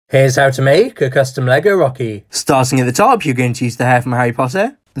Here's how to make a custom LEGO Rocky. Starting at the top, you're going to use the hair from Harry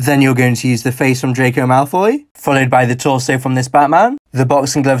Potter. Then you're going to use the face from Draco Malfoy, followed by the torso from this Batman, the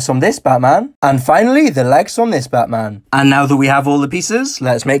boxing gloves from this Batman, and finally the legs from this Batman. And now that we have all the pieces,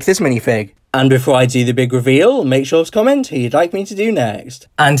 let's make this minifig. And before I do the big reveal, make sure to comment who you'd like me to do next.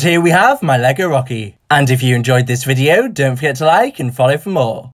 And here we have my LEGO Rocky. And if you enjoyed this video, don't forget to like and follow for more.